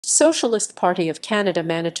Socialist Party of Canada,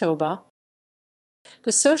 Manitoba.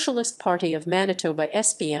 The Socialist Party of Manitoba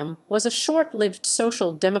 (SPM) was a short-lived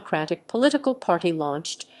social democratic political party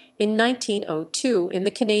launched in 1902 in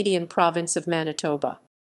the Canadian province of Manitoba.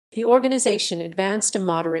 The organization advanced a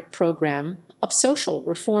moderate program of social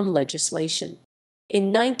reform legislation.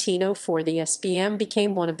 In 1904, the SPM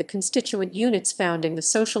became one of the constituent units founding the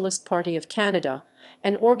Socialist Party of Canada,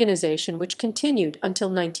 an organization which continued until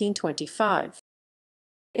 1925.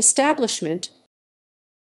 Establishment.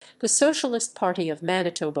 The Socialist Party of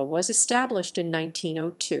Manitoba was established in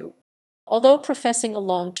 1902. Although professing a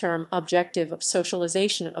long-term objective of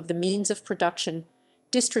socialization of the means of production,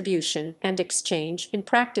 distribution, and exchange, in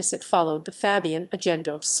practice it followed the Fabian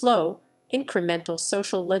agenda of slow, incremental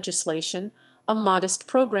social legislation, a modest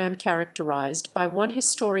program characterized by one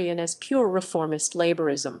historian as pure reformist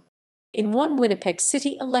laborism. In one Winnipeg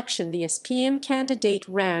City election, the SPM candidate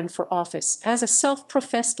ran for office as a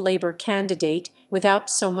self-professed Labour candidate without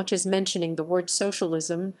so much as mentioning the word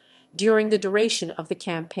socialism during the duration of the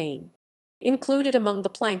campaign. Included among the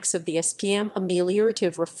planks of the SPM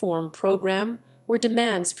ameliorative reform program were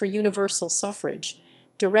demands for universal suffrage,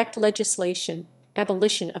 direct legislation,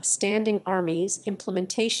 abolition of standing armies,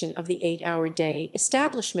 implementation of the 8-hour day,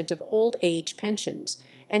 establishment of old age pensions,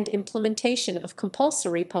 and implementation of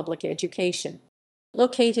compulsory public education.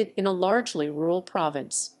 Located in a largely rural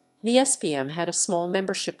province, the SPM had a small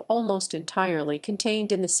membership almost entirely contained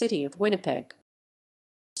in the city of Winnipeg.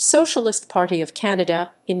 Socialist Party of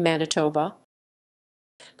Canada in Manitoba.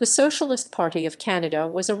 The Socialist Party of Canada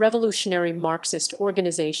was a revolutionary Marxist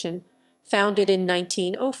organization founded in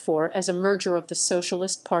 1904 as a merger of the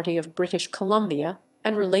Socialist Party of British Columbia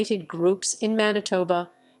and related groups in Manitoba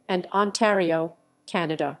and Ontario,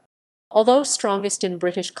 Canada. Although strongest in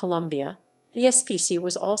British Columbia, the SPC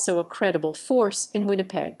was also a credible force in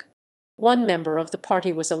Winnipeg. One member of the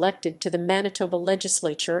party was elected to the Manitoba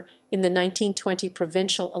legislature in the 1920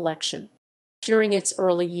 provincial election. During its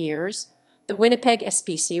early years, the Winnipeg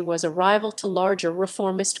SPC was a rival to larger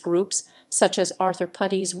reformist groups such as Arthur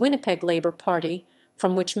Putty's Winnipeg Labour Party,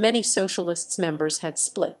 from which many socialists members had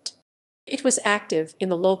split. It was active in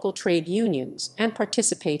the local trade unions and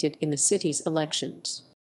participated in the city's elections.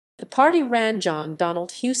 The party ran John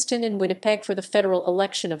Donald Houston in Winnipeg for the federal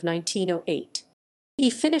election of 1908. He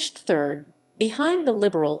finished third, behind the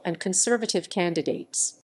Liberal and Conservative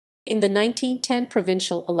candidates. In the 1910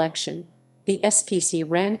 provincial election, the SPC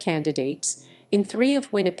ran candidates in 3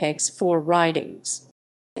 of Winnipeg's 4 ridings.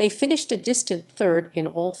 They finished a distant third in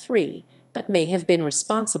all 3, but may have been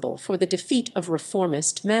responsible for the defeat of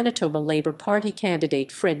reformist Manitoba Labour Party candidate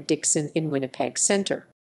Fred Dickson in Winnipeg Centre.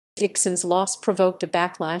 Dickson's loss provoked a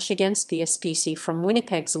backlash against the SPC from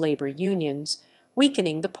Winnipeg's labour unions,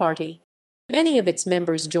 weakening the party. Many of its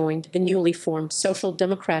members joined the newly formed Social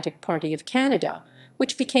Democratic Party of Canada,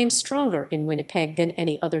 which became stronger in Winnipeg than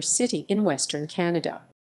any other city in Western Canada.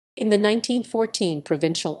 In the 1914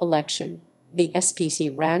 provincial election, the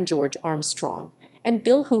SPC ran George Armstrong and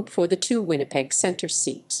Bill Hoop for the 2 Winnipeg Centre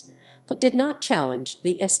seats, but did not challenge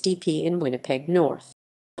the SDP in Winnipeg North.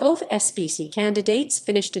 Both SPC candidates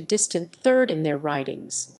finished a distant third in their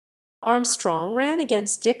ridings. Armstrong ran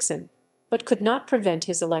against Dickson, but could not prevent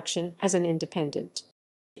his election as an independent.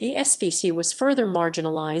 The SPC was further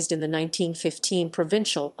marginalized in the 1915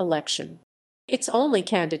 provincial election. Its only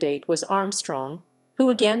candidate was Armstrong, who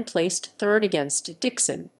again placed third against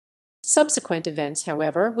Dickson. Subsequent events,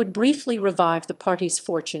 however, would briefly revive the party's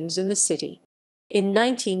fortunes in the city. In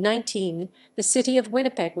 1919, the city of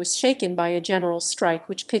Winnipeg was shaken by a general strike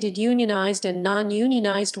which pitted unionized and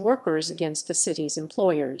non-unionized workers against the city's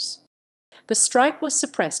employers. The strike was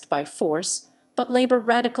suppressed by force, but labor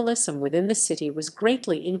radicalism within the city was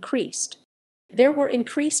greatly increased. There were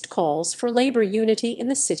increased calls for labor unity in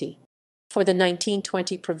the city. For the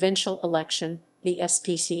 1920 provincial election, the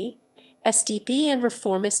SPC, SDP, and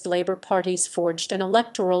reformist Labour parties forged an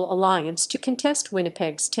electoral alliance to contest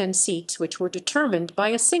Winnipeg's 10 seats, which were determined by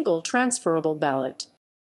a single transferable ballot.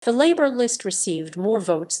 The Labour list received more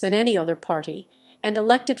votes than any other party and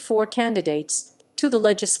elected 4 candidates to the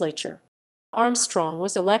legislature. Armstrong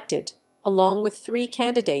was elected, along with 3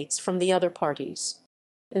 candidates from the other parties.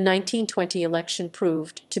 The 1920 election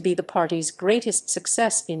proved to be the party's greatest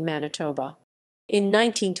success in Manitoba. In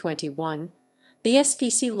 1921, the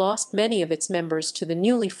SPC lost many of its members to the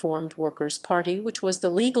newly formed Workers' Party, which was the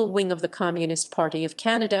legal wing of the Communist Party of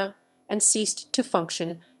Canada, and ceased to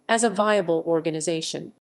function as a viable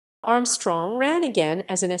organization. Armstrong ran again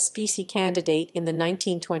as an SPC candidate in the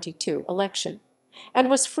 1922 election, and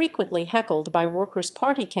was frequently heckled by Workers'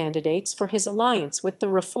 Party candidates for his alliance with the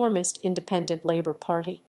reformist Independent Labour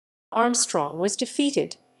Party. Armstrong was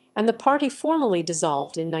defeated and the party formally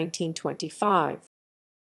dissolved in 1925.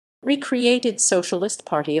 Recreated Socialist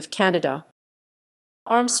Party of Canada.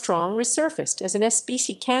 Armstrong resurfaced as an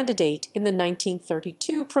SPC candidate in the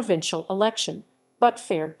 1932 provincial election, but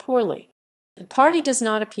fared poorly. The party does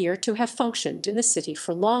not appear to have functioned in the city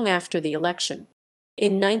for long after the election.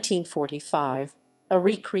 In 1945, a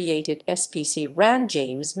recreated SPC ran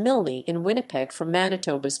James Milne in Winnipeg for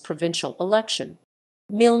Manitoba's provincial election.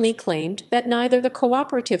 Milne claimed that neither the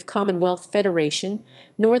Cooperative Commonwealth Federation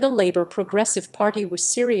nor the Labour Progressive Party was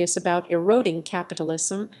serious about eroding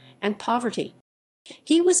capitalism and poverty.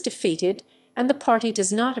 He was defeated, and the party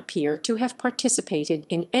does not appear to have participated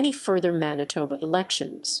in any further Manitoba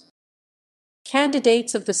elections.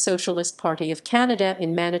 Candidates of the Socialist Party of Canada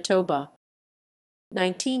in Manitoba.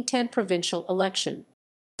 1910 provincial election.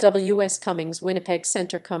 W.S. Cummings, Winnipeg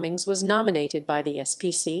Centre. Cummings was nominated by the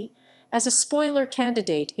SPC as a spoiler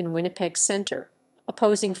candidate in Winnipeg Centre,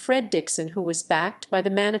 opposing Fred Dickson, who was backed by the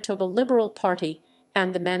Manitoba Liberal Party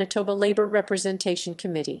and the Manitoba Labour Representation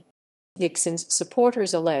Committee. Dickson's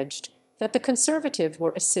supporters alleged that the Conservative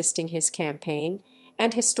were assisting his campaign,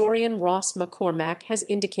 and historian Ross McCormack has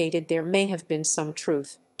indicated there may have been some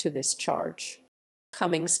truth to this charge.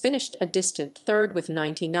 Cummings finished a distant third with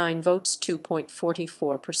 99 votes,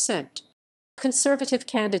 2.44%. Conservative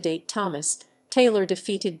candidate Thomas Taylor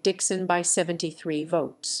defeated Dickson by 73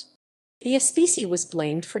 votes. The SPC was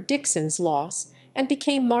blamed for Dickson's loss and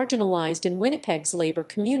became marginalized in Winnipeg's Labour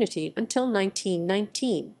community until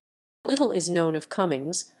 1919. Little is known of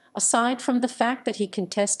Cummings, aside from the fact that he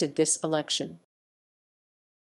contested this election.